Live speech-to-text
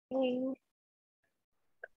recording.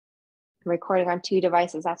 I'm recording on 2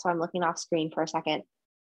 devices. That's why I'm looking off screen for a second.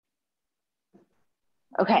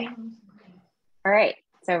 Okay. All right.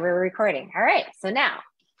 So we're recording. All right. So now,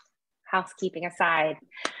 housekeeping aside,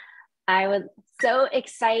 I was so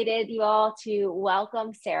excited, you all, to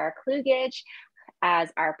welcome Sara Clugage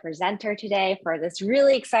as our presenter today for this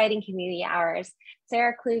really exciting community hours.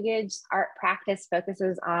 Sara Clugage's art practice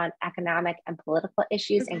focuses on economic and political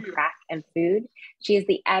issues in craft and food. She is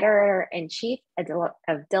the editor-in-chief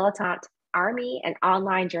of Dilettante Army, an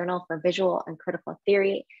online journal for visual and critical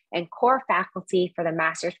theory, and core faculty for the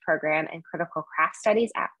master's program in critical craft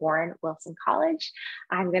studies at Warren Wilson College.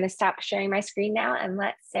 I'm going to stop sharing my screen now and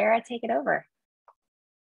let Sara take it over.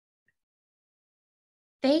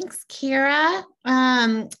 Thanks, Kira.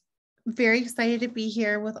 Very excited to be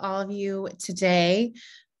here with all of you today.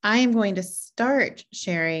 I am going to start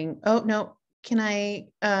sharing. Oh, no. Can I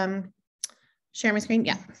share my screen?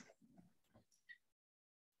 Yeah.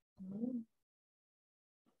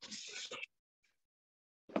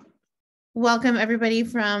 Welcome, everybody,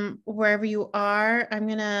 from wherever you are. I'm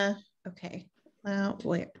going to, okay.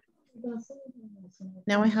 Wait.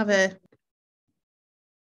 Now I have a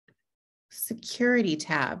security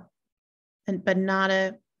tab, but not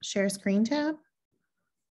a share screen tab.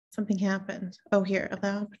 Something happened. Oh, here,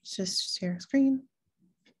 allow just share screen.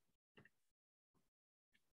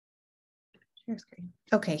 Share screen.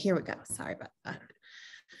 Okay, here we go. Sorry about that.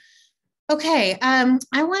 Okay,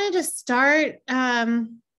 I wanted to start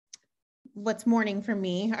what's morning for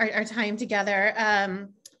me, our time together,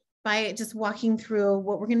 by just walking through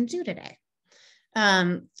what we're going to do today.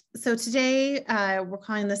 So today we're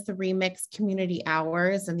calling this the REMIX Community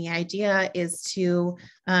Hours, and the idea is to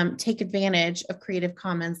take advantage of Creative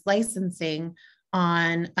Commons licensing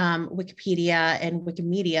on Wikipedia and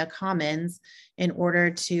Wikimedia Commons in order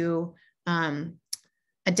to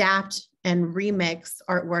adapt and remix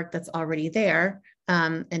artwork that's already there.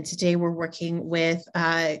 And today we're working with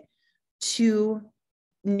 2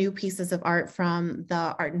 new pieces of art from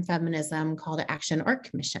the Art+Feminism Call to Action Art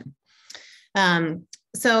Commission.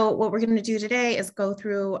 So what we're going to do today is go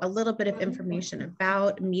through a little bit of information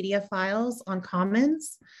about media files on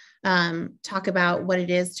Commons, talk about what it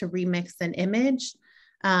is to remix an image,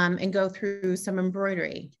 and go through some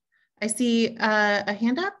embroidery. I see a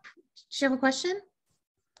hand up. Do you have a question?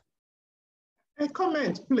 A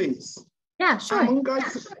comment, please. Yeah, sure.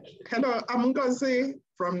 Hello, I'm Ngozi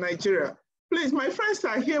from Nigeria. Please, my friends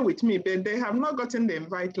are here with me, but they have not gotten the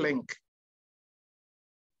invite link.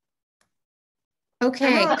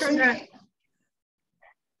 Okay. Hi,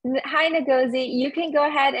 Ngozi. You can go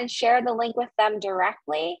ahead and share the link with them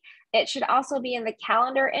directly. It should also be in the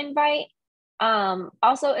calendar invite.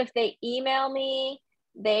 Also, if they email me,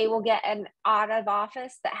 they will get an out of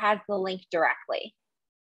office that has the link directly.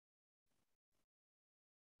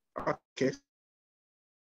 Okay.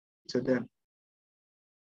 To them.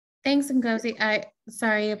 Thanks, Ngozi.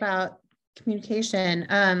 Sorry about communication.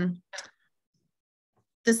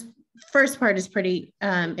 This first part is pretty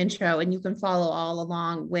intro, and you can follow all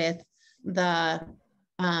along with the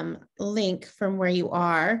link from where you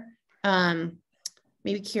are.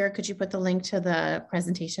 Maybe Kira, could you put the link to the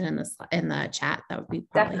presentation in the chat? That would be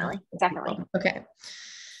definitely. Okay.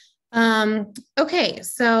 Okay,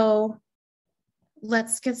 so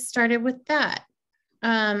let's get started with that.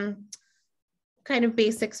 Kind of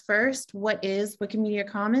basics first. What is Wikimedia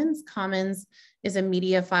Commons? Commons is a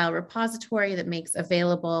media file repository that makes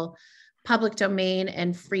available public domain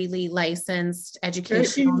and freely licensed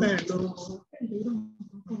educational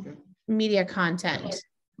media content.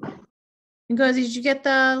 Ngozi, did you get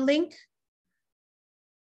the link?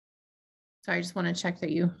 Sorry, I just want to check that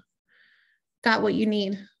you got what you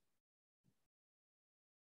need.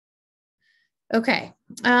 Okay.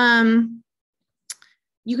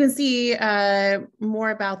 You can see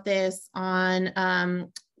more about this on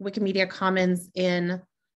Wikimedia Commons on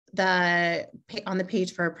the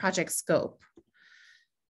page for project scope.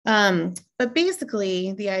 But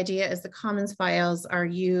basically, the idea is the Commons files are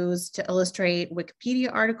used to illustrate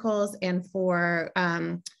Wikipedia articles and for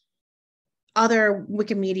other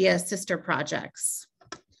Wikimedia sister projects.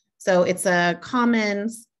 So it's a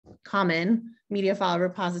common media file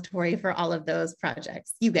repository for all of those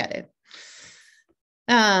projects. You get it.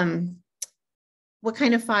 What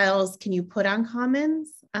kind of files can you put on Commons?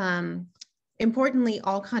 Importantly,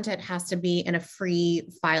 all content has to be in a free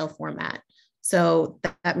file format. So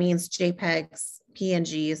that means JPEGs,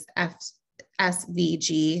 PNGs,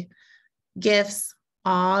 SVG, GIFs,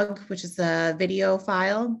 OGG, which is a video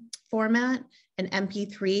file format, and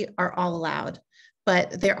MP3 are all allowed.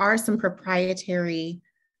 But there are some proprietary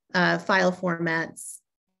file formats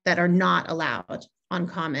that are not allowed on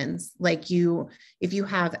Commons. Like if you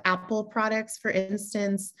have Apple products, for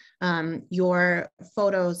instance, your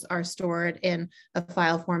photos are stored in a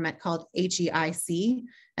file format called HEIC,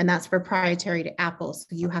 and that's proprietary to Apple. So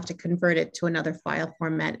you have to convert it to another file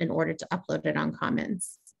format in order to upload it on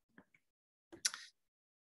Commons.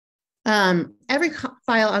 Every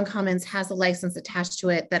file on Commons has a license attached to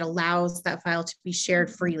it that allows that file to be shared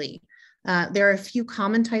freely. There are a few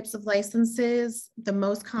common types of licenses. The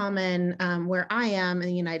most common where I am in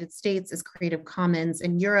the United States is Creative Commons.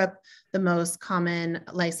 In Europe, the most common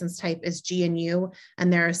license type is GNU,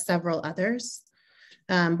 and there are several others.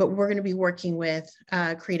 But we're going to be working with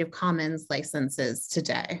Creative Commons licenses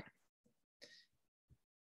today.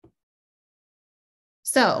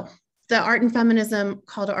 So the Art and Feminism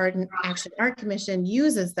Call to Art and Action Art Commission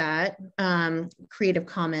uses that Creative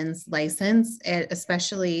Commons license,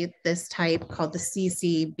 especially this type called the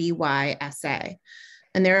CC BY SA.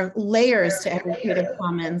 And there are layers to every Creative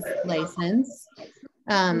Commons license.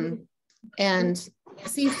 And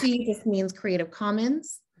CC just means Creative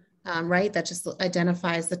Commons, right? That just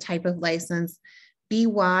identifies the type of license.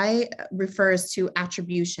 BY refers to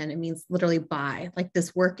attribution. It means literally by, like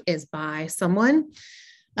this work is by someone.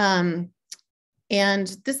 And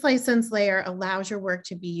this license layer allows your work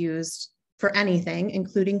to be used for anything,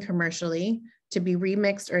 including commercially, to be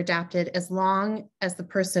remixed or adapted as long as the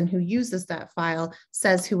person who uses that file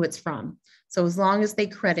says who it's from. So as long as they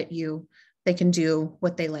credit you, they can do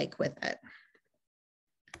what they like with it.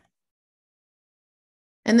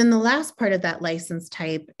 And then the last part of that license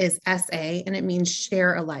type is SA, and it means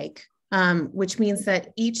share alike, which means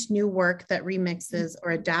that each new work that remixes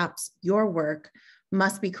or adapts your work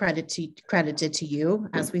must be credited to you,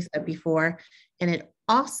 as we said before, and it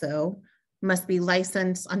also must be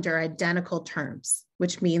licensed under identical terms,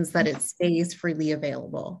 which means that it stays freely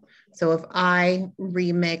available. So if I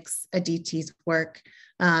remix Aditi's work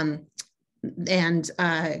and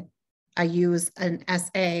I use an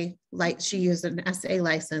SA, like she used an SA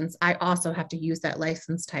license, I also have to use that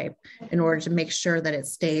license type in order to make sure that it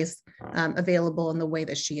stays available in the way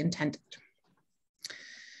that she intended.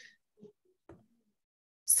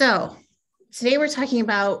 So today we're talking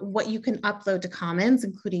about what you can upload to Commons,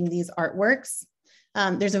 including these artworks.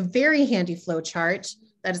 There's a very handy flow chart.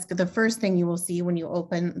 That is the first thing you will see when you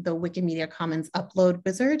open the Wikimedia Commons upload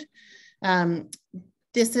wizard.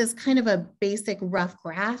 This is kind of a basic rough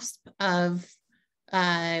grasp of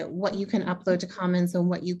what you can upload to Commons and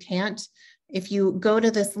what you can't. If you go to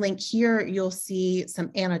this link here, you'll see some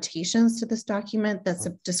annotations to this document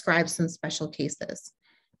that describes some special cases.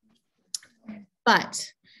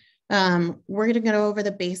 But we're going to go over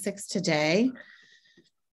the basics today.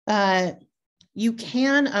 You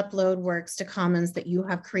can upload works to Commons that you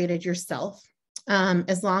have created yourself,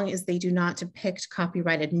 as long as they do not depict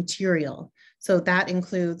copyrighted material. So that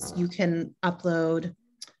includes, you can upload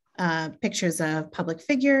pictures of public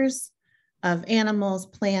figures, of animals,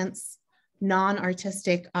 plants,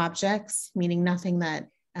 non-artistic objects, meaning nothing that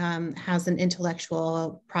has an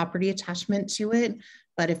intellectual property attachment to it.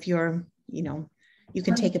 But if you're, you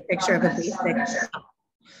can take a picture of a basic.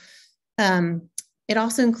 It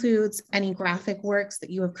also includes any graphic works that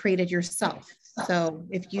you have created yourself. So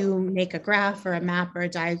if you make a graph or a map or a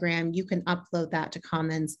diagram, you can upload that to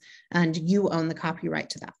Commons and you own the copyright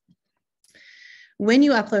to that. When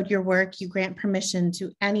you upload your work, you grant permission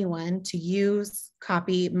to anyone to use,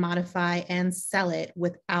 copy, modify, and sell it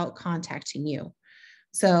without contacting you.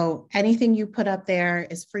 So anything you put up there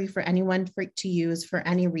is free for anyone to use for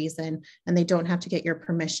any reason, and they don't have to get your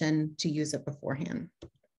permission to use it beforehand.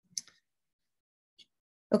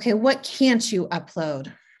 Okay, what can't you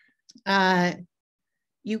upload?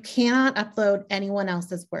 You cannot upload anyone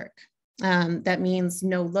else's work. That means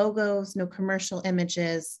no logos, no commercial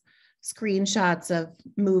images, screenshots of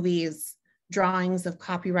movies, drawings of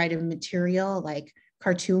copyrighted material like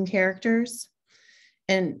cartoon characters.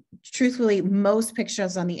 And truthfully, most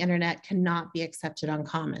pictures on the internet cannot be accepted on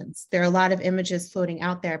Commons. There are a lot of images floating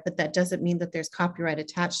out there, but that doesn't mean that there's copyright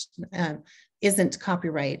attached, isn't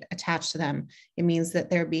copyright attached to them. It means that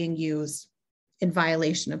they're being used in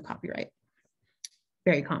violation of copyright,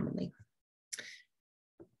 very commonly.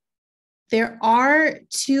 There are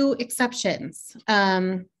two exceptions.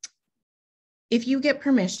 If you get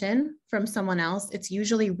permission from someone else, it's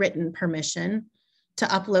usually written permission to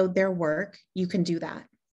upload their work, you can do that.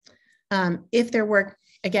 If their work,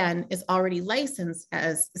 again, is already licensed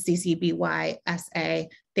as CC BY SA,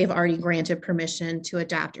 they've already granted permission to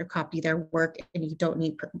adapt or copy their work and you don't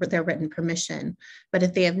need their written permission. But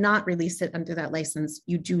if they have not released it under that license,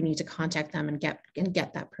 you do need to contact them and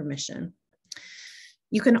get that permission.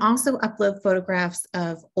 You can also upload photographs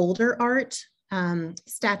of older art,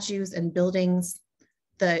 statues and buildings.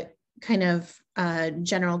 The kind of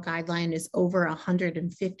general guideline is over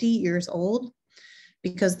 150 years old,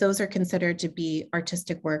 because those are considered to be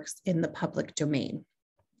artistic works in the public domain.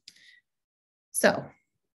 So,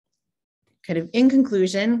 kind of in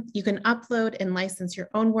conclusion, you can upload and license your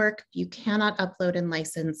own work. You cannot upload and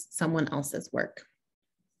license someone else's work.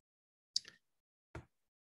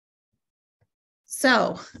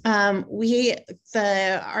 So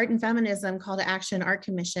the Art and Feminism Call to Action Art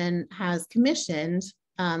Commission has commissioned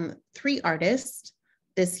 3 artists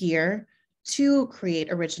this year to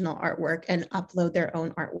create original artwork and upload their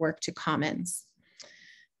own artwork to Commons.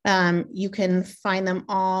 You can find them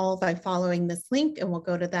all by following this link, and we'll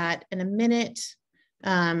go to that in a minute.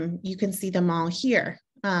 You can see them all here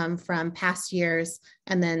from past years,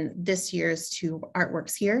 and then this year's 2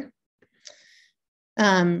 artworks here.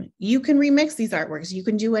 You can remix these artworks. You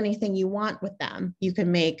can do anything you want with them. You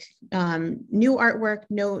can make new artwork,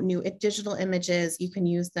 new digital images. You can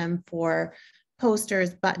use them for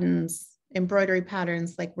posters, buttons, embroidery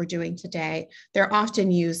patterns like we're doing today. They're often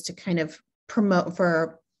used to kind of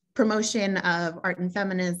promotion of art and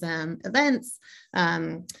feminism events,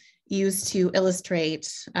 used to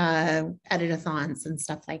illustrate edit-a-thons and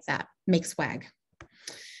stuff like that, make swag.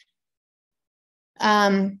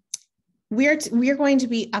 We are going to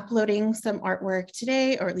be uploading some artwork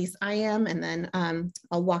today, or at least I am, and then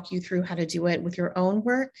I'll walk you through how to do it with your own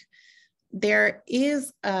work. There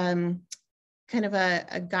is kind of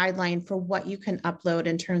a guideline for what you can upload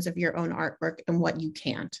in terms of your own artwork and what you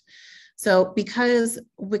can't. So because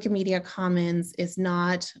Wikimedia Commons is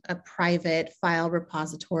not a private file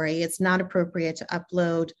repository, it's not appropriate to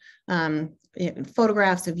upload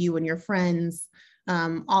photographs of you and your friends,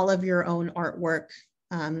 all of your own artwork.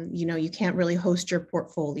 You can't really host your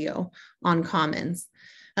portfolio on Commons.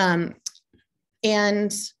 But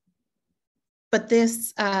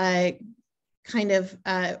this kind of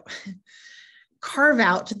carve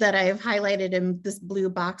out that I've highlighted in this blue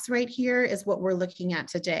box right here is what we're looking at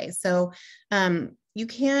today. So you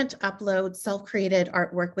can't upload self-created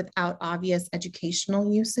artwork without obvious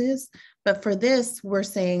educational uses. But for this, we're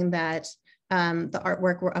saying that the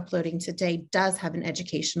artwork we're uploading today does have an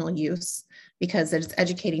educational use because it's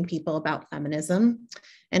educating people about feminism.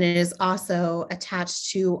 And it is also attached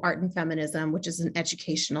to Art and Feminism, which is an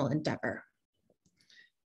educational endeavor.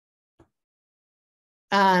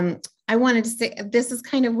 I wanted to say, this is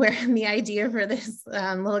kind of where the idea for this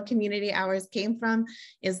little community hours came from,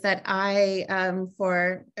 is that I,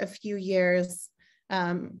 for a few years,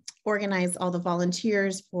 organized all the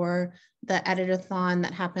volunteers for the edit-a-thon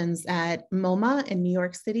that happens at MoMA in New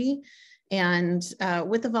York City. And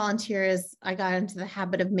with the volunteers, I got into the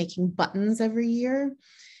habit of making buttons every year.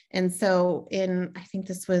 And so I think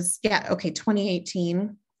this was,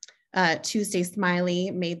 2018, Tuesday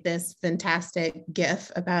Smiley made this fantastic GIF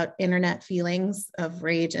about internet feelings of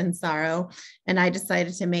rage and sorrow. And I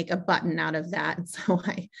decided to make a button out of that. And so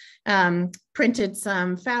I printed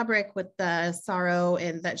some fabric with the sorrow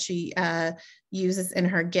and that she uses in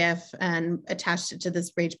her GIF and attached it to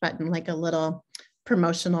this rage button like a little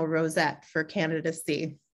promotional rosette for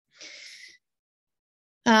candidacy.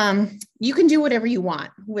 You can do whatever you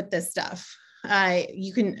want with this stuff.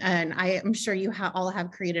 You can, and I am sure you all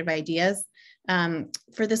have creative ideas.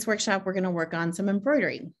 For this workshop, we're going to work on some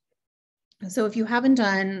embroidery. So if you haven't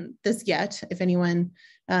done this yet, if anyone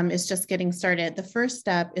is just getting started, the first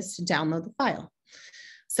step is to download the file.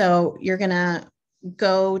 So you're going to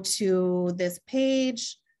go to this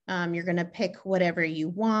page. You're going to pick whatever you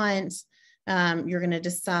want. You're going to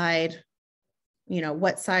decide,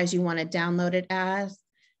 what size you want to download it as,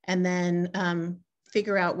 and then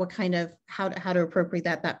figure out what kind of, how to appropriate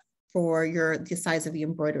that for the size of the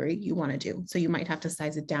embroidery you want to do. So you might have to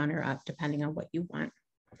size it down or up depending on what you want.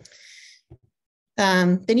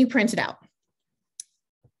 Then you print it out.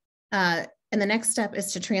 And the next step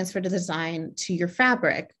is to transfer the design to your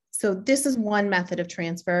fabric. So this is one method of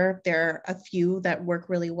transfer. There are a few that work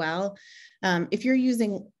really well. If you're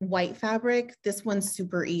using white fabric, this one's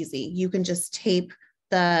super easy. You can just tape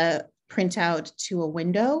the printout to a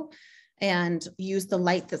window and use the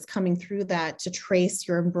light that's coming through that to trace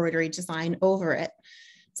your embroidery design over it.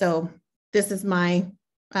 So this is my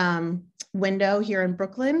window here in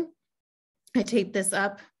Brooklyn. I taped this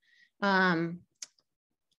up on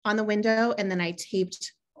the window, and then I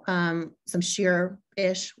taped some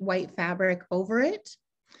sheer-ish white fabric over it.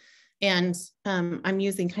 And I'm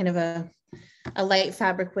using kind of a light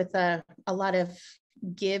fabric with a lot of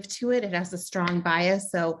give to it. It has a strong bias,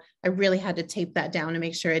 so I really had to tape that down to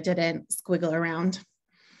make sure it didn't squiggle around.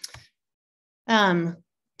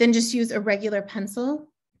 Then just use a regular pencil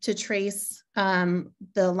to trace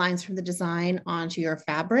the lines from the design onto your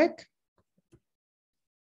fabric.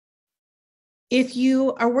 If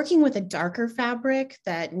you are working with a darker fabric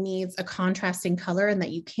that needs a contrasting color and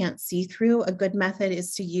that you can't see through, a good method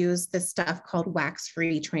is to use this stuff called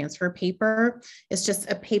wax-free transfer paper. It's just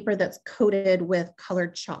a paper that's coated with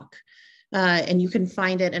colored chalk. And you can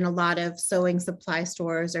find it in a lot of sewing supply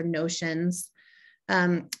stores or notions.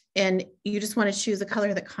 And you just want to choose a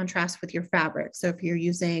color that contrasts with your fabric. So if you're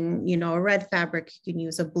using, a red fabric, you can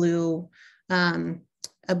use a blue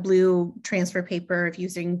transfer paper. If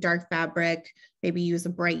using dark fabric, maybe use a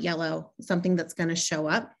bright yellow, something that's going to show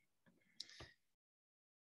up.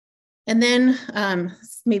 And then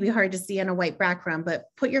it's maybe hard to see on a white background, but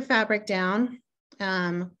put your fabric down,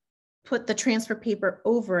 put the transfer paper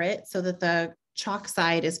over it so that the chalk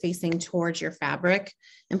side is facing towards your fabric,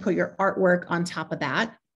 and put your artwork on top of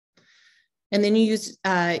that. And then you use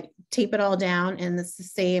tape it all down, and it's the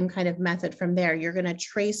same kind of method from there. You're going to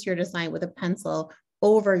trace your design with a pencil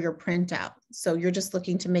over your printout. So you're just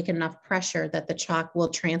looking to make enough pressure that the chalk will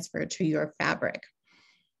transfer to your fabric.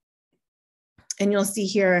 And you'll see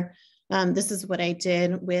here, this is what I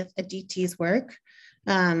did with Aditi's work.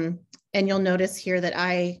 And you'll notice here that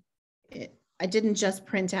I didn't just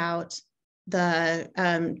print out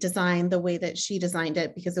the design the way that she designed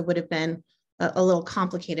it, because it would have been a little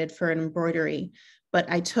complicated for an embroidery. But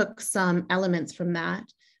I took some elements from that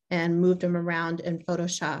and moved them around in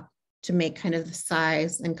Photoshop to make kind of the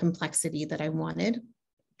size and complexity that I wanted.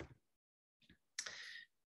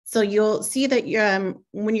 So you'll see that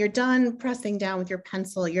when you're done pressing down with your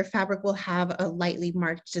pencil, your fabric will have a lightly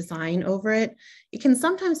marked design over it. It can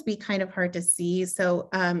sometimes be kind of hard to see. So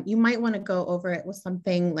you might want to go over it with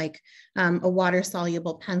something like a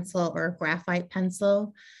water-soluble pencil or a graphite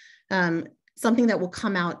pencil, something that will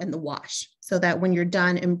come out in the wash, so that when you're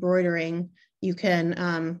done embroidering, you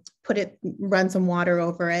can run some water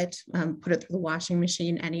over it, put it through the washing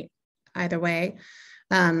machine, either way.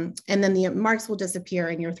 And then the marks will disappear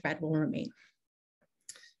and your thread will remain.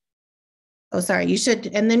 Oh, sorry,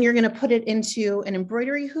 and then you're gonna put it into an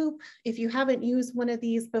embroidery hoop. If you haven't used one of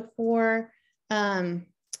these before,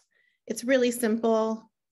 it's really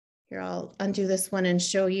simple. Here, I'll undo this one and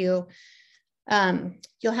show you.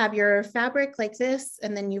 You'll have your fabric like this,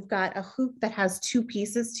 and then you've got a hoop that has two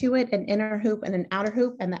pieces to it, an inner hoop and an outer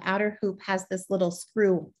hoop, and the outer hoop has this little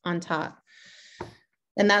screw on top.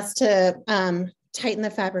 And that's to tighten the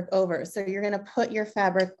fabric over. So you're going to put your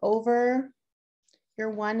fabric over your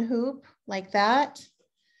one hoop like that,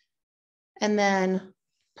 and then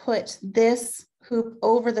put this hoop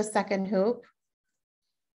over the second hoop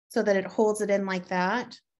so that it holds it in like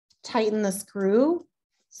that. Tighten the screw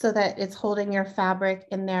so that it's holding your fabric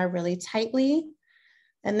in there really tightly.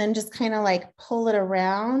 And then just kind of like pull it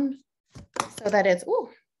around so that it's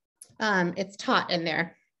taut in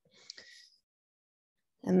there.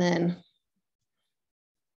 And then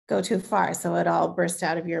go too far so it all bursts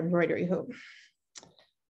out of your embroidery hoop.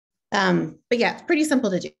 But yeah, it's pretty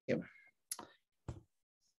simple to do.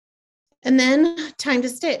 And then time to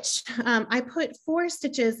stitch. I put 4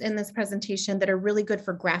 stitches in this presentation that are really good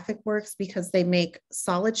for graphic works because they make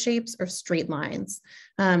solid shapes or straight lines.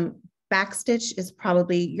 Backstitch is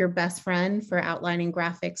probably your best friend for outlining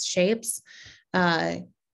graphics shapes.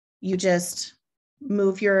 You just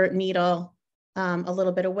move your needle a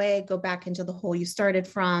little bit away, go back into the hole you started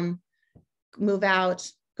from, move out,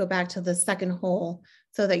 go back to the second hole,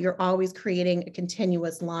 so that you're always creating a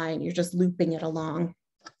continuous line. You're just looping it along.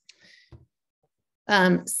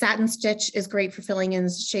 Satin stitch is great for filling in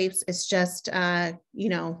shapes. It's just,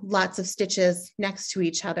 lots of stitches next to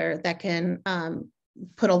each other that can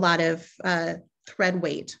put a lot of thread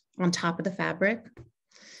weight on top of the fabric.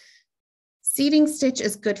 Seating stitch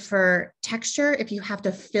is good for texture if you have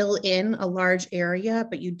to fill in a large area,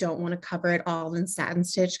 but you don't want to cover it all in satin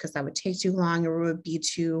stitch because that would take too long or it would be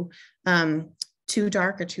too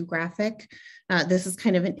dark or too graphic. This is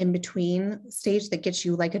kind of an in-between stage that gets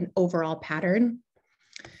you like an overall pattern.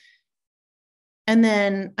 And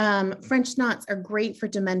then French knots are great for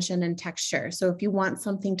dimension and texture. So if you want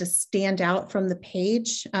something to stand out from the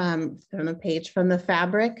page, from the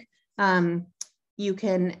fabric, you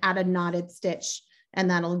can add a knotted stitch and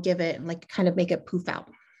that'll give it like kind of make it poof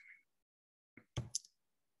out.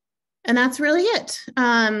 And that's really it.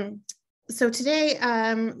 So today,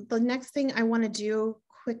 the next thing I want to do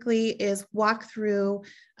quickly is walk through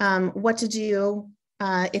what to do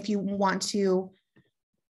if you want to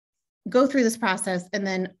go through this process and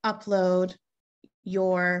then upload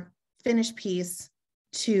your finished piece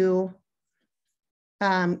to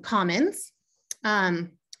Commons.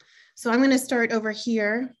 So I'm going to start over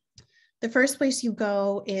here. The first place you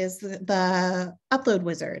go is the upload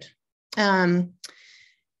wizard. And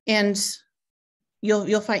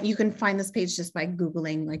you can find this page just by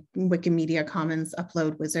Googling like Wikimedia Commons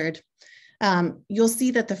upload wizard. You'll see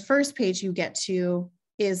that the first page you get to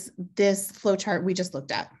is this flowchart we just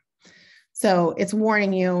looked at. So it's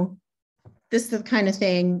warning you, this is the kind of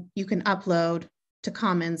thing you can upload to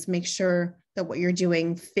Commons, make sure that what you're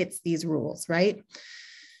doing fits these rules, right?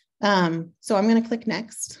 So I'm going to click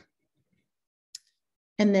next.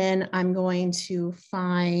 And then I'm going to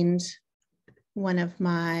find one of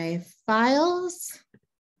my files.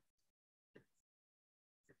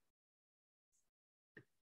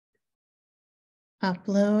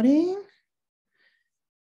 Uploading.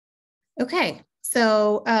 Okay,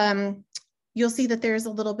 so you'll see that there's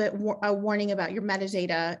a little bit a warning about your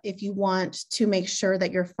metadata. If you want to make sure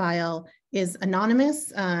that your file is anonymous,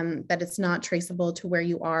 that it's not traceable to where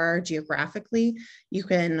you are geographically, you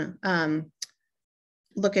can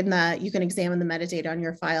you can examine the metadata on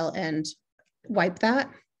your file and wipe that.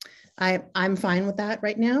 I'm fine with that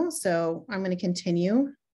right now, so I'm going to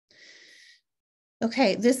continue.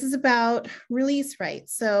 Okay, this is about release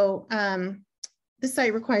rights. So this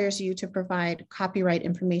site requires you to provide copyright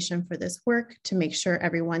information for this work to make sure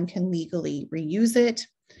everyone can legally reuse it.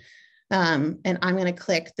 And I'm going to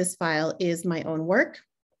click, this file is my own work.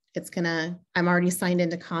 I'm already signed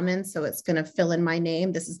into Commons, so it's going to fill in my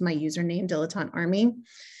name. This is my username, Dilettante Army.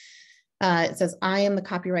 It says, I am the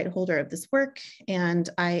copyright holder of this work, and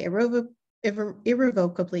I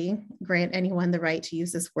irrevocably grant anyone the right to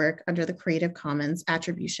use this work under the Creative Commons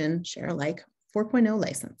Attribution Share Alike 4.0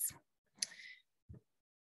 license.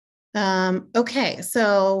 Okay,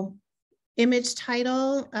 so image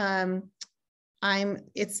title,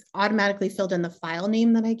 it's automatically filled in the file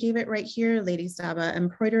name that I gave it right here, Ladies Daba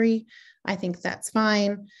Embroidery. I think that's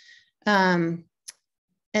fine. And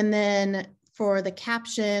then for the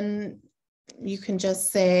caption, you can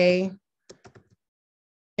just say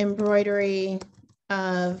embroidery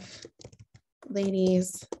of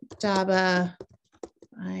Ladies Daba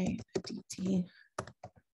by DT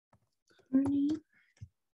Carney.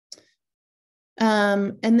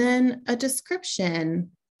 And then a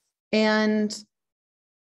description. And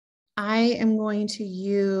I am going to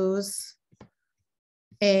use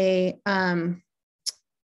I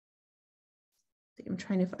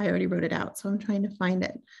already wrote it out, so I'm trying to find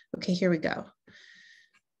it. Okay, here we go.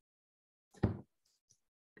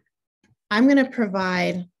 I'm going to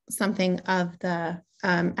provide something of the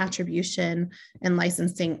attribution and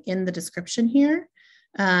licensing in the description here.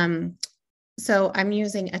 So I'm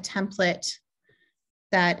using a template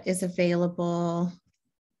that is available.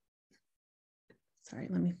 Sorry,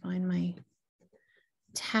 let me find my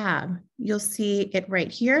tab. You'll see it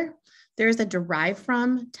right here. There's a derive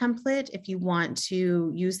from template if you want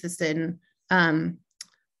to use this in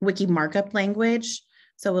wiki markup language.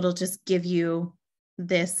 So it'll just give you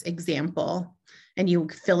this example and you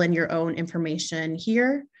fill in your own information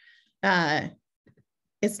here.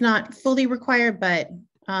 It's not fully required, but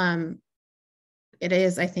it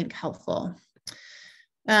is, I think, helpful.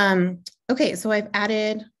 Okay, so I've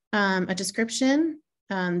added a description,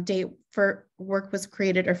 date for work was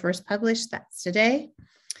created or first published, that's today.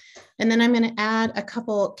 And then I'm going to add a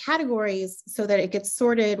couple categories so that it gets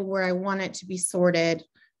sorted where I want it to be sorted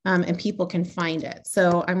and people can find it.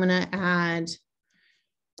 So I'm going to add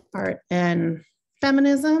art and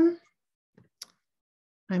feminism.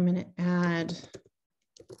 I'm going to add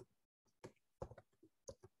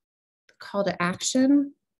call to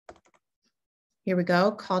action. Here we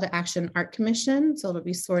go, call to action art commission. So it'll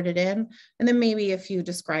be sorted in, and then maybe a few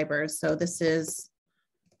describers. So this is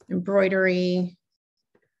embroidery.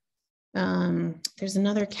 There's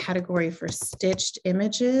another category for stitched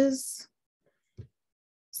images.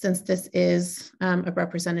 Since this is a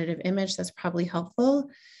representative image, that's probably helpful.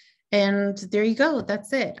 And there you go,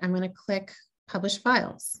 that's it. I'm going to click publish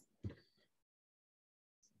files.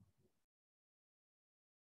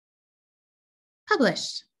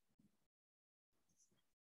 Published.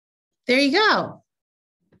 There you go.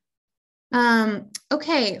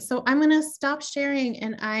 Okay, so I'm going to stop sharing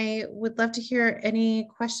and I would love to hear any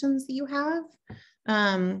questions that you have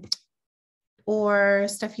or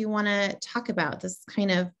stuff you want to talk about. This is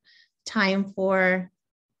kind of time for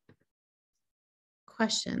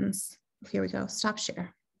questions. Here we go, stop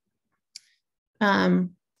share.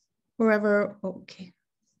 Wherever, okay,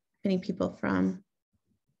 any people from,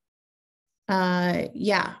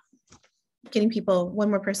 yeah, getting people, one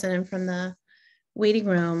more person in from the waiting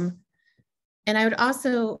room. And I would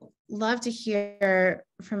also love to hear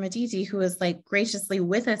from Aditi, who is like graciously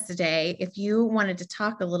with us today. If you wanted to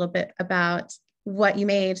talk a little bit about what you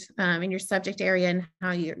made in your subject area and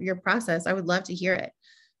how your process, I would love to hear it.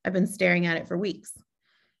 I've been staring at it for weeks.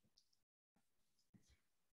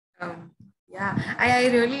 Yeah, I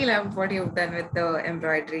really loved what you've done with the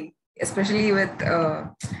embroidery, especially with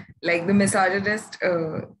like the misogynist,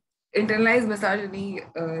 internalized misogyny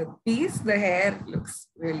piece. The hair looks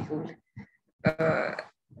really cool.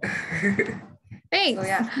 Thanks. So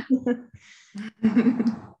yeah.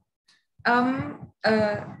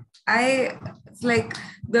 It's like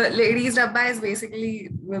the ladies' dabba is basically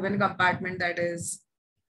women compartment that is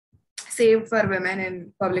saved for women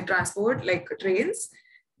in public transport, like trains,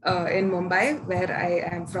 in Mumbai, where I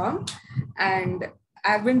am from, and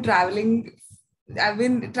I've been traveling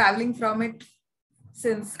from it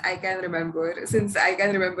since I can remember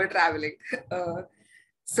traveling.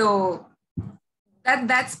 So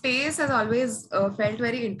that space has always felt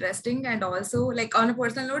very interesting. And also, like, on a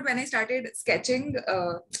personal note, when I started sketching,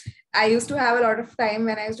 I used to have a lot of time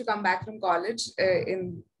when I used to come back from college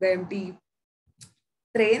in the empty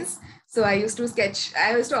trains. So I used to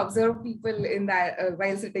observe people in that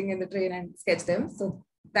while sitting in the train and sketch them. So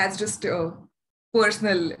that's just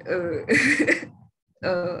personal.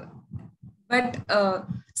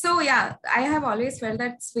 So yeah, I have always felt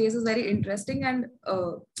that space is very interesting, and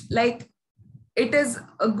like, it is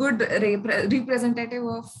a good representative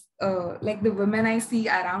of like the women I see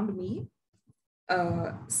around me.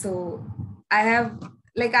 So I have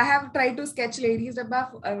tried to sketch ladies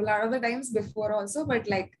above a lot of the times before also, but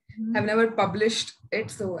like I've never published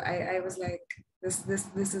it. So I was like,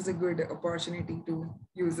 this is a good opportunity to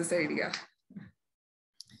use this idea.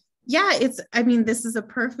 Yeah, this is a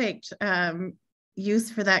perfect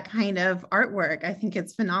use for that kind of artwork. I think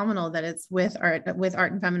it's phenomenal that it's with Art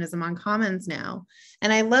and Feminism on Commons now.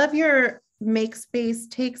 And I love your make space,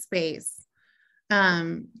 take space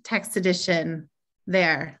text edition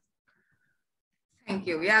there. Thank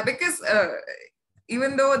you. Yeah, because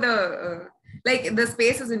even though the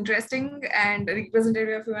space is interesting and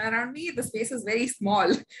representative of women around me, the space is very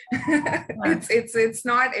small. It's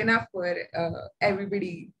not enough for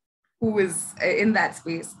everybody who is in that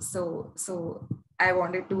space. So I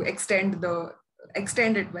wanted to extend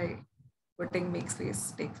it by putting make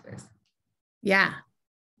space, take space. Yeah,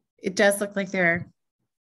 it does look like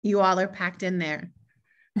you all are packed in there.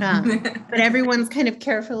 But everyone's kind of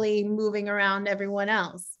carefully moving around everyone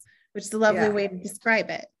else, which is a lovely way to describe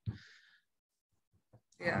it.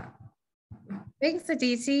 Yeah. Thanks,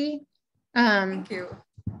 Aditi. Thank you.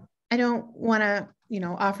 I don't want to,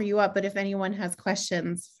 offer you up, but if anyone has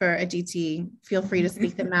questions for Aditi, feel free to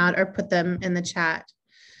speak them out or put them in the chat.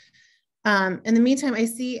 In the meantime, I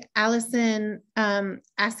see Allison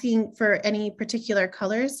asking for any particular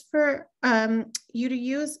colors for you to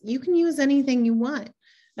use. You can use anything you want.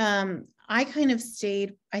 I kind of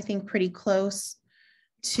stayed, I think, pretty close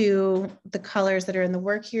to the colors that are in the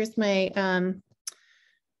work. Here's my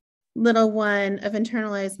little one of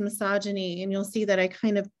internalized misogyny, and you'll see that I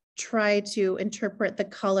kind of try to interpret the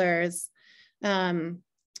colors that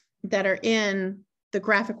are in the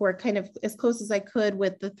graphic work kind of as close as I could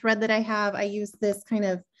with the thread that I have. I used this kind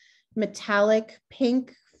of metallic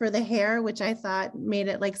pink for the hair, which I thought made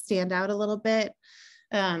it like stand out a little bit.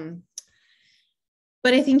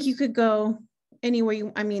 But I think you could go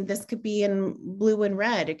anywhere this could be in blue and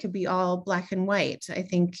red. It could be all black and white. I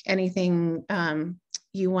think anything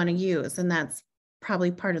you want to use, and that's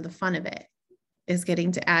probably part of the fun of it, is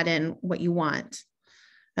getting to add in what you want.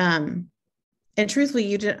 And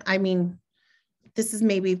truthfully, this is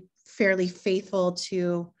maybe fairly faithful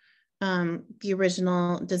to the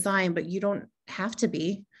original design, but you don't have to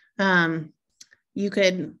be. You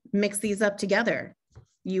could mix these up together.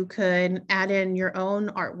 You could add in your own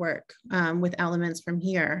artwork with elements from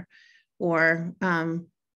here, or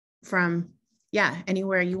from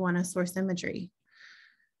anywhere you want to source imagery.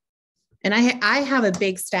 And I have a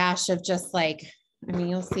big stash of just like,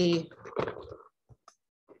 you'll see,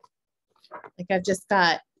 like I've just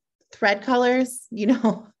got thread colors,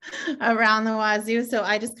 around the wazoo. So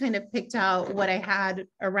I just kind of picked out what I had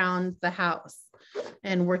around the house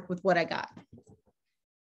and worked with what I got.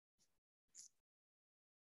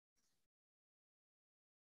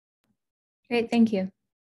 Great, thank you.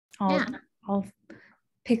 I'll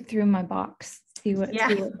pick through my box, see what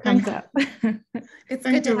comes up. It's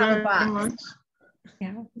good to have a box. Much.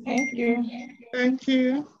 Yeah. Thank you. Thank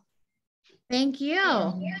you. Thank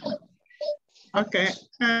you. Okay.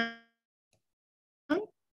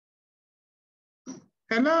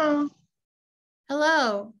 Hello.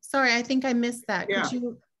 Hello. Sorry, I think I missed that. Yeah. Could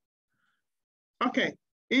you? Okay.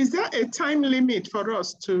 Is there a time limit for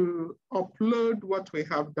us to upload what we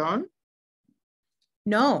have done?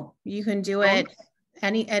 No, you can do it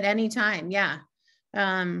at any time. Yeah.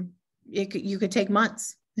 You could take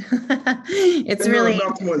months. It's really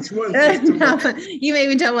not months. No, you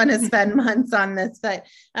maybe don't want to spend months on this, but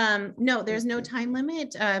no, there's no time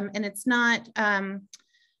limit, and it's not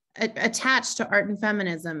attached to Art and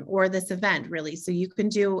Feminism or this event, really. So you can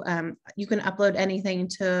do you can upload anything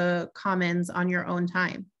to Commons on your own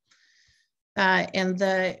time, and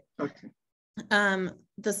the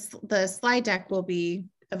slide deck will be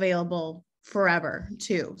available forever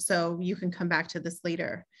too. So you can come back to this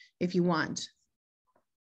later if you want.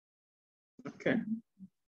 Okay.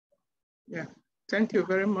 Yeah. Thank you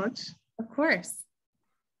very much. Of course.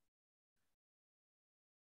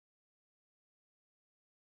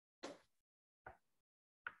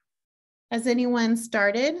 Has anyone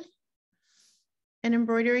started an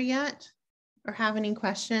embroidery yet or have any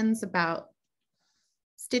questions about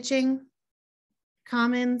stitching,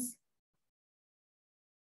 Commons?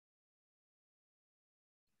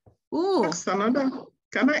 Ooh.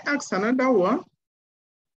 Can I ask another one?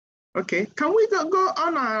 Okay, can we go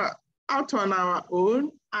on out on our own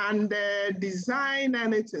and design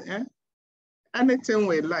anything, anything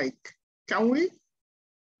we like? Can we?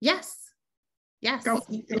 Yes. Yes.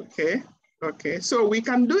 Okay. So we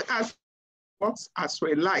can do as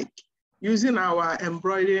we like using our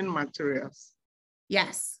embroidering materials.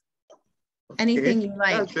 Yes. Okay. Anything you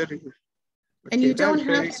like. That's very good. Okay, and you don't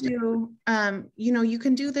have to, you know, you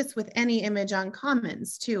can do this with any image on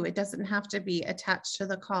Commons too. It doesn't have to be attached to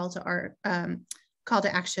the call to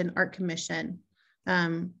action art commission.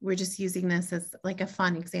 We're just using this as like a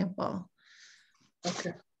fun example.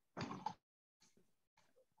 Okay.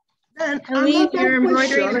 Then your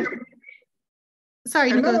embroidery.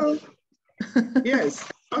 Sorry, Hello. Yes.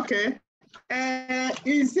 Okay.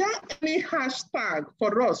 Is there any hashtag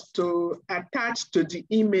for us to attach to the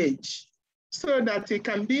image so that it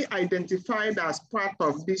can be identified as part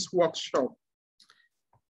of this workshop?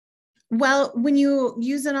 Well, when you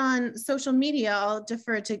use it on social media, I'll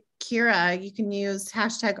defer to Kira. You can use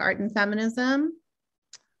hashtag Art and Feminism.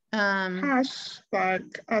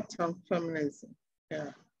 Hashtag Art and Feminism.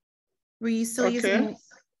 Yeah. Were you still using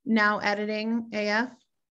Now Editing AF?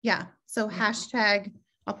 Yeah. So hashtag,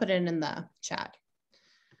 I'll put it in the chat.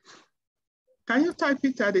 Can you type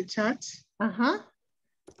it at the chat? Uh-huh.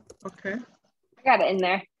 Okay. I got it in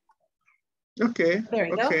there. Okay. There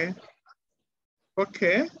we go.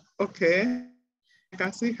 Okay. You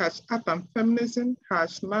can see hash Art and Feminism,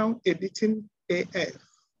 hash Now Editing AF.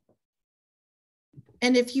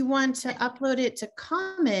 And if you want to upload it to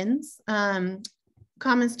Commons,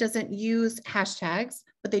 Commons doesn't use hashtags,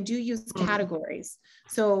 but they do use categories.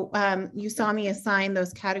 So you saw me assign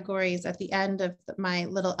those categories at the end of my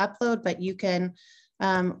little upload, but you can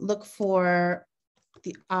look for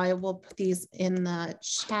I will put these in the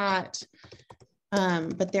chat,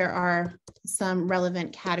 but there are some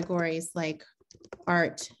relevant categories like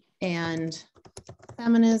art and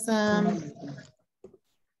feminism.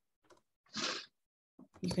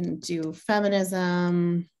 You can do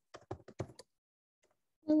feminism,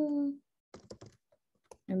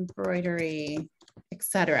 embroidery,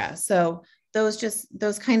 etc. So those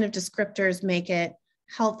kind of descriptors make it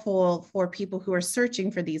helpful for people who are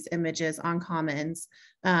searching for these images on Commons.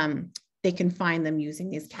 They can find them using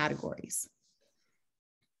these categories.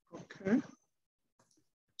 Okay.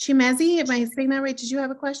 Chimezi, am I saying that right? Did you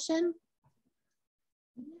have a question?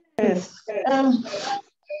 Yes.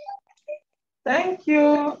 Thank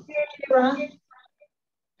you, Kira.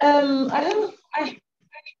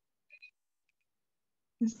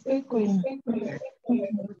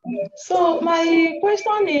 So my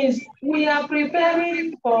question is, we are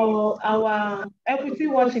preparing for our Equity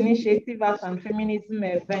Watch Initiative Art and Feminism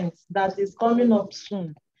event that is coming up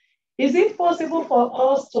soon. Is it possible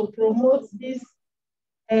for us to promote this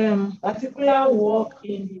particular work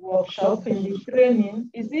in the workshop, in the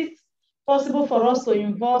training? Is it possible for us to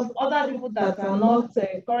involve other people that are not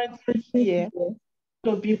currently here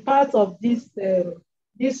to be part of this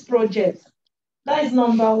this project? That is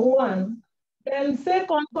number one. Then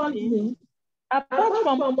secondly, apart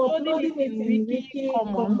from uploading it in Wikimedia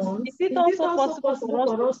Commons, is it also possible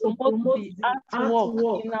for us to promote the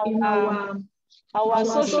artwork in our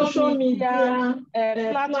social media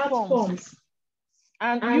platforms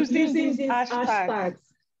and using these hashtags?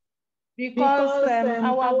 Because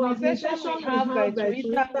our organization, we have Twitter,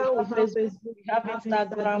 we have Facebook, we have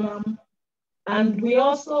Instagram, and we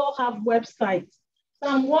also have websites. So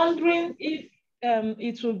I'm wondering if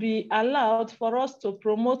it will be allowed for us to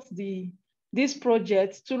promote the this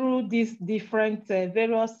project through these different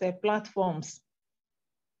various platforms?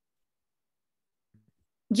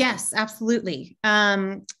 Yes, absolutely.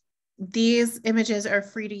 These images are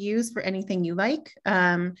free to use for anything you like.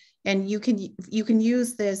 And you can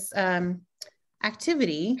use this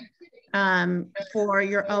activity for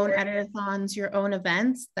your own editathons, your own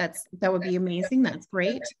events. That would be amazing. That's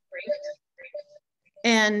great.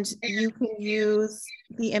 And you can use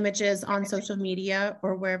the images on social media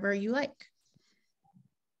or wherever you like,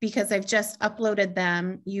 because I've just uploaded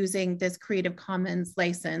them using this Creative Commons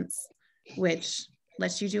license, which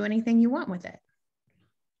lets you do anything you want with it.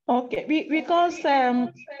 Okay, because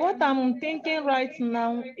what I'm thinking right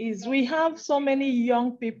now is we have so many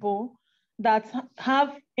young people that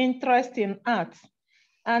have interest in art,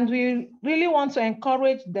 and we really want to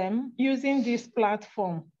encourage them using this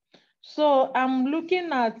platform. So I'm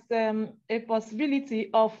looking at a possibility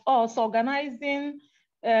of us organizing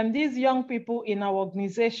these young people in our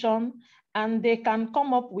organization, and they can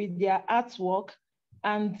come up with their artwork.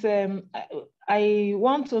 And I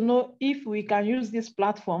want to know if we can use this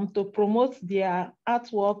platform to promote their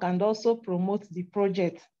artwork and also promote the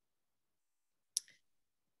project.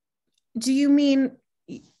 Do you mean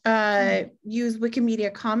use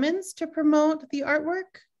Wikimedia Commons to promote the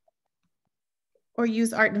artwork? Or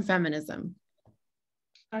use Art and Feminism?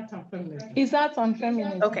 Art and Feminism. Is Art and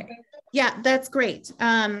Feminism? Okay. Yeah, that's great.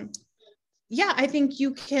 Yeah, I think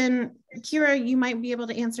you can, Kira, you might be able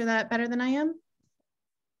to answer that better than I am.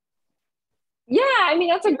 Yeah, I mean,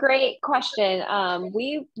 that's a great question.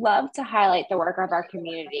 We love to highlight the work of our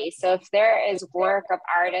community. So if there is work of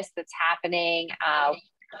artists that's happening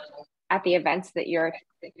at the events that you're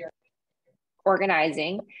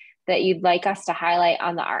organizing that you'd like us to highlight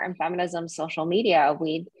on the Art and Feminism social media,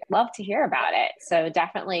 we'd love to hear about it. So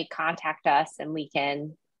definitely contact us and we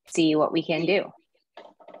can see what we can do.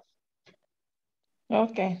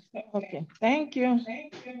 Okay, thank you.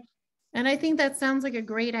 And I think that sounds like a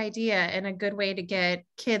great idea and a good way to get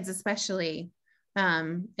kids especially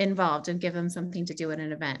involved and give them something to do at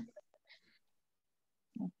an event.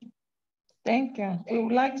 Thank you. We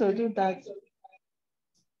would like to do that.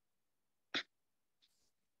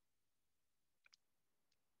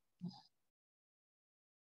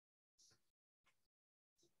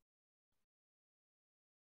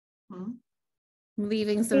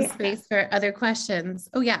 Leaving some space for other questions.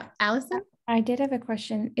 Oh yeah, Allison? I did have a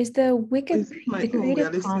question. Is the Creative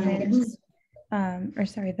Commons,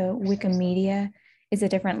 the Wikimedia is a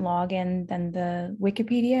different login than the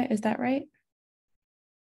Wikipedia, is that right?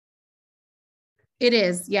 It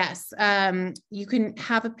is, yes. You can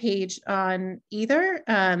have a page on either.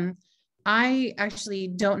 I actually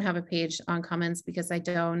don't have a page on Commons because I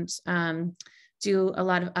don't do a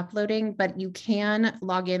lot of uploading, but you can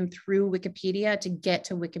log in through Wikipedia to get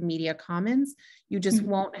to Wikimedia Commons. You just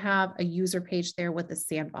won't have a user page there with a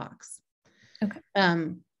sandbox. Okay.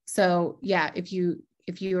 So yeah, if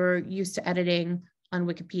you're used to editing on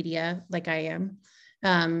Wikipedia, like I am,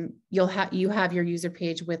 you have your user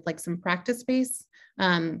page with like some practice space.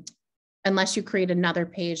 Unless you create another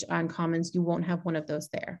page on Commons, you won't have one of those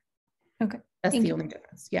there. Okay. That's the only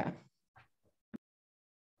difference. Yeah.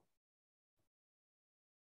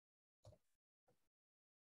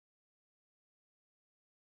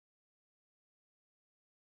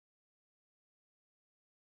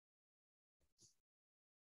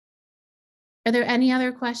 Are there any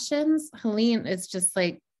other questions? Helene is just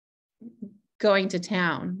like going to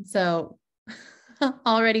town, so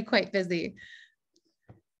already quite busy.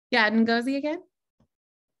 Yeah, Ngozi again?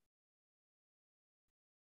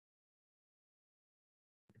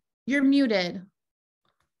 You're muted.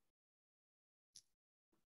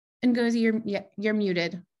 Ngozi, you're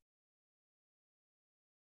muted.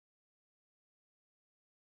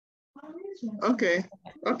 Okay.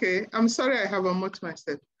 I'm sorry I have unmuted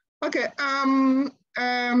myself. Okay,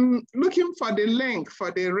 looking for the link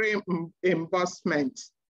for the reimbursement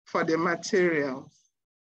for the materials.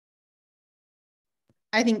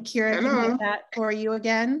 I think Kira can get that for you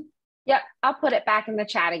again. Yep, I'll put it back in the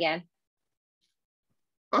chat again.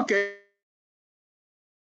 Okay.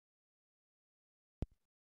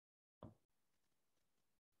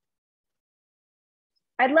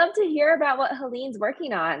 I'd love to hear about what Helene's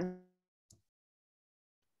working on.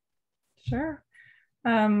 Sure.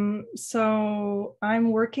 So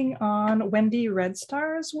I'm working on Wendy Red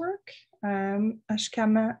Star's work,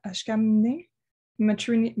 Ashkamne,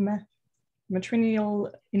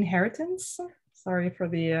 Matrilineal Inheritance. Sorry for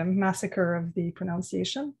the massacre of the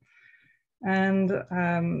pronunciation. And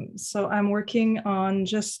so I'm working on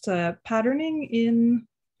just patterning in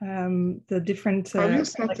the different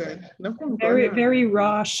very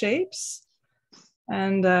raw shapes.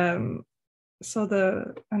 And and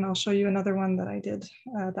I'll show you another one that I did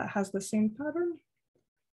that has the same pattern.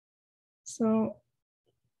 So.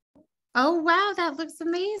 Oh, wow, that looks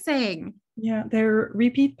amazing. Yeah, they're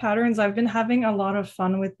repeat patterns. I've been having a lot of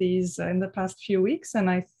fun with these in the past few weeks.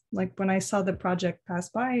 And when I saw the project pass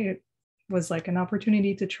by, it was like an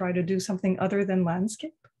opportunity to try to do something other than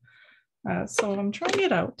landscape. So I'm trying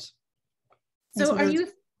it out. So are you,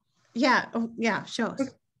 yeah, oh, yeah, show us.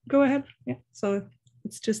 Go ahead. Yeah, so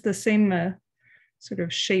it's just the same sort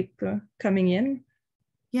of shape coming in.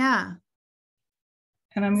 Yeah.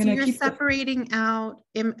 And I'm going to keep separating out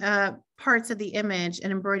parts of the image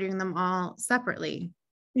and embroidering them all separately.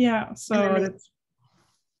 Yeah, so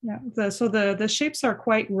the shapes are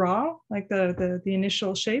quite raw, like the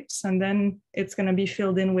initial shapes, and then it's going to be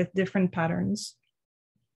filled in with different patterns.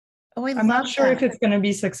 Oh, I'm not sure if it's going to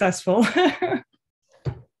be successful.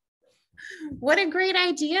 What a great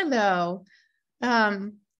idea, though.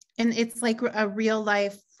 And it's like a real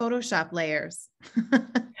life Photoshop layers,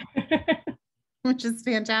 which is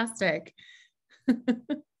fantastic.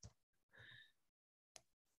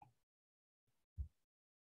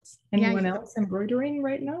 Anyone else embroidering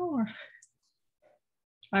right now? Or?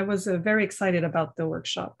 I was very excited about the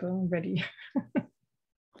workshop already.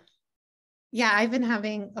 Yeah, I've been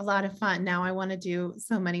having a lot of fun. Now I want to do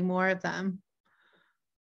so many more of them.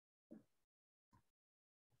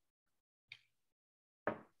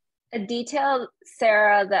 A detail,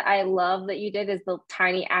 Sarah, that I love that you did is the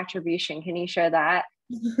tiny attribution. Can you show that?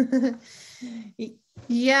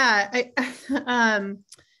 Yeah,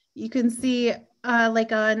 you can see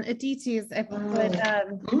like on Aditi's, I put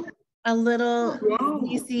a little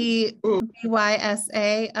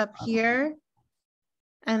CCBYSA up here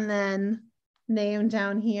and then name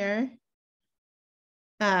down here.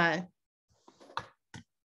 I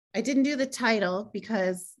didn't do the title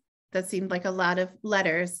because that seemed like a lot of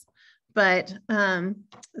letters, but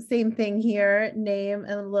same thing here, name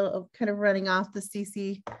and a little kind of running off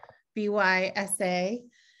the CCBYSA.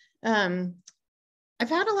 I've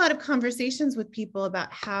had a lot of conversations with people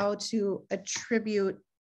about how to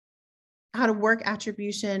work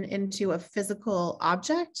attribution into a physical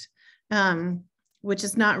object, which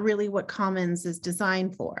is not really what Commons is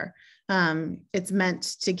designed for. It's meant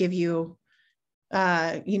to give you,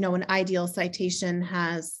 an ideal citation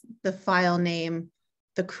has the file name,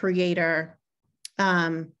 the creator,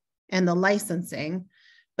 and the licensing,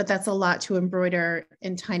 but that's a lot to embroider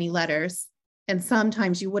in tiny letters. And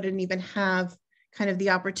sometimes you wouldn't even have kind of the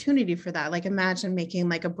opportunity for that. Like imagine making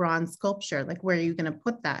like a bronze sculpture, like where are you going to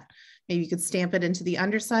put that? Maybe you could stamp it into the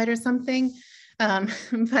underside or something.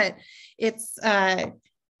 But it's,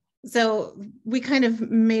 so we kind of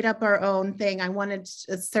made up our own thing. I wanted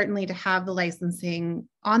certainly to have the licensing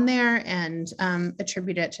on there and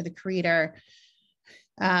attribute it to the creator.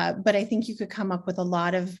 But I think you could come up with a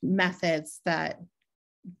lot of methods that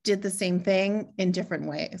did the same thing in different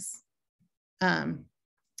ways.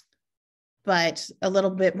 But a little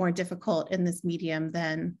bit more difficult in this medium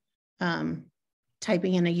than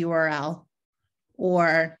typing in a URL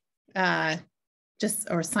or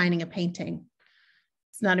signing a painting.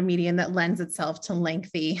 It's not a medium that lends itself to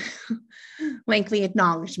lengthy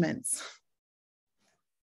acknowledgements.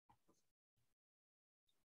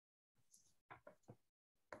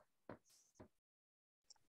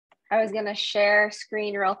 I was going to share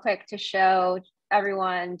screen real quick to show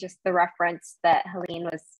everyone just the reference that Helene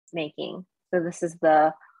was making. So this is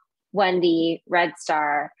the Wendy Red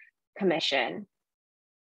Star commission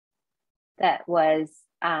that was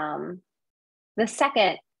the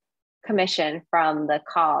second commission from the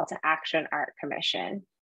Call to Action Art Commission.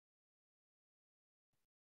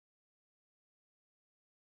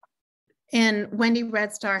 And Wendy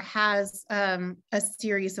Red Star has a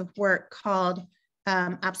series of work called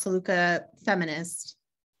Art+Feminism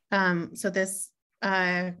Call. So this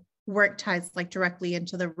work ties like directly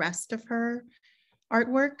into the rest of her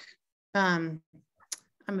artwork. I'm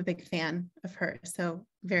a big fan of her, so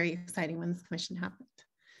very exciting when this commission happened.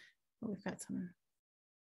 Oh, we've got someone.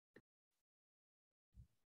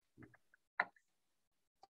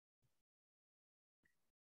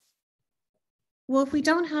 Well, if we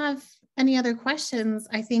don't have any other questions,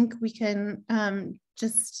 I think we can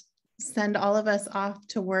just send all of us off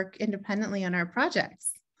to work independently on our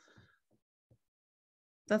projects.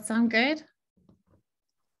 Does that sound good?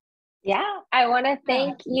 Yeah, I want to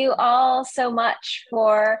thank you all so much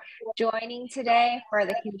for joining today for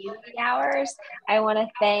the community hours. I want to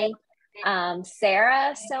thank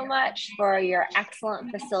Sarah so much for your excellent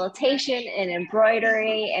facilitation and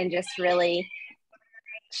embroidery and just really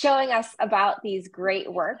showing us about these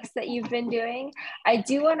great works that you've been doing. I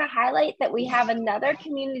do want to highlight that we have another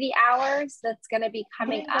community hours that's going to be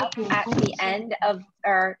coming up at the end of,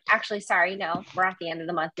 or actually, sorry, no, we're at the end of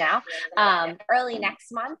the month now, early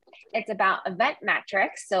next month. It's about event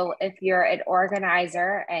metrics. So if you're an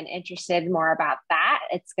organizer and interested more about that,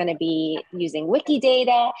 it's going to be using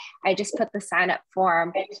Wikidata. I just put the sign up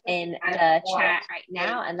form in the chat right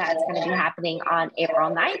now, and that's going to be happening on April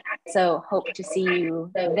 9th. So hope to see you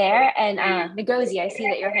there. And Ngozi, I see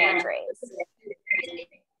that your hand's raised.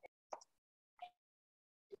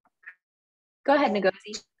 Go ahead,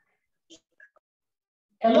 Ngozi.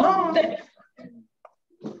 Hello?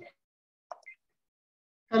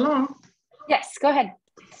 Hello? Yes, go ahead.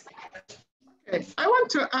 Okay. I want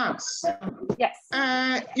to ask. Yes.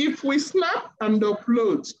 If we snap and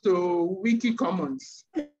upload to Wiki Commons,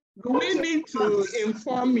 do we need to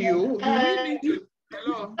inform you? Do we need to,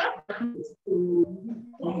 hello?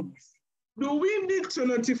 Do we need to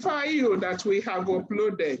notify you that we have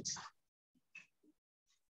uploaded?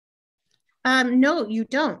 No, you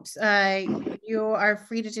don't. You are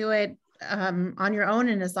free to do it on your own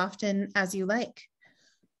and as often as you like.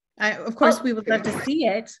 Of course, we would love to see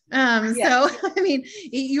it. So, I mean,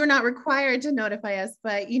 you're not required to notify us,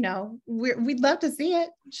 but, you know, we'd love to see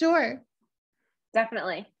it. Sure.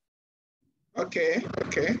 Definitely. Okay,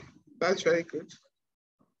 okay. That's very good.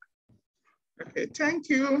 Okay, thank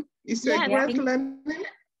you. It's a great learning.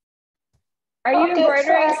 Are you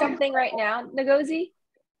embroidering something right now, Ngozi?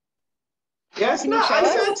 Yes, no, I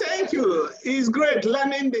said thank you. It's great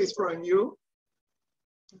learning this from you.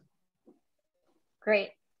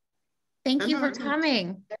 Great. Thank you for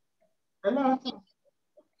coming. Hello.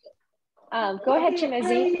 Go ahead,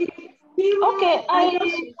 Chinozie. Okay, I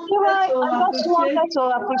just wanted to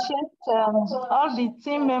appreciate all the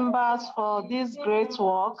team members for this great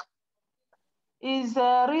work. It's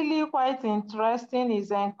really quite interesting,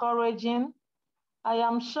 it's encouraging. I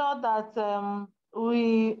am sure that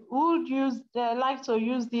we would like to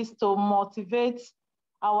use this to motivate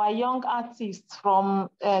our young artists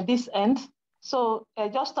from this end. So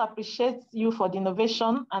just appreciate you for the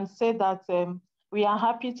innovation and say that we are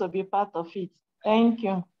happy to be part of it. Thank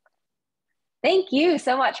you. Thank you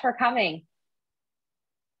so much for coming.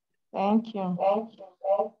 Thank you.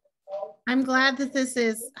 I'm glad that this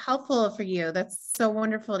is helpful for you. That's so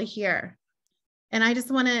wonderful to hear. And I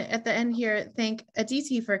just want to, at the end here, thank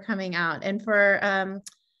Aditi for coming out and for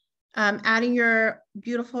adding your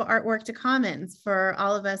beautiful artwork to Commons for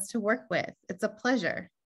all of us to work with. It's a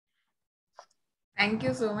pleasure. Thank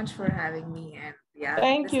you so much for having me. And yeah,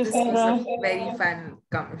 thank you, this Sara. was a very fun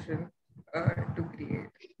commission to create.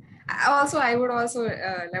 I would also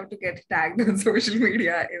love to get tagged on social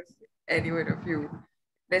media if any one of you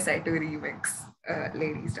decide to remix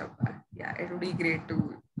Ladies Dabba. Yeah, it would be great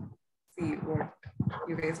to see what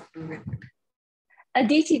you guys do with it.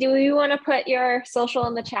 Aditi, do you want to put your social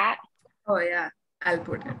in the chat? Oh yeah, I'll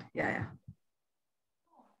put it. Yeah.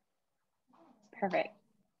 Perfect.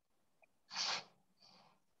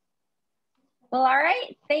 Well, all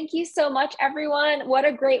right. Thank you so much, everyone. What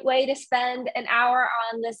a great way to spend an hour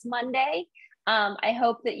on this Monday. I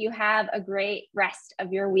hope that you have a great rest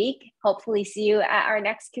of your week. Hopefully see you at our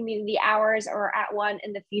next community hours or at one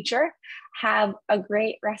in the future. Have a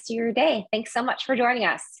great rest of your day. Thanks so much for joining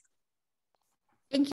us.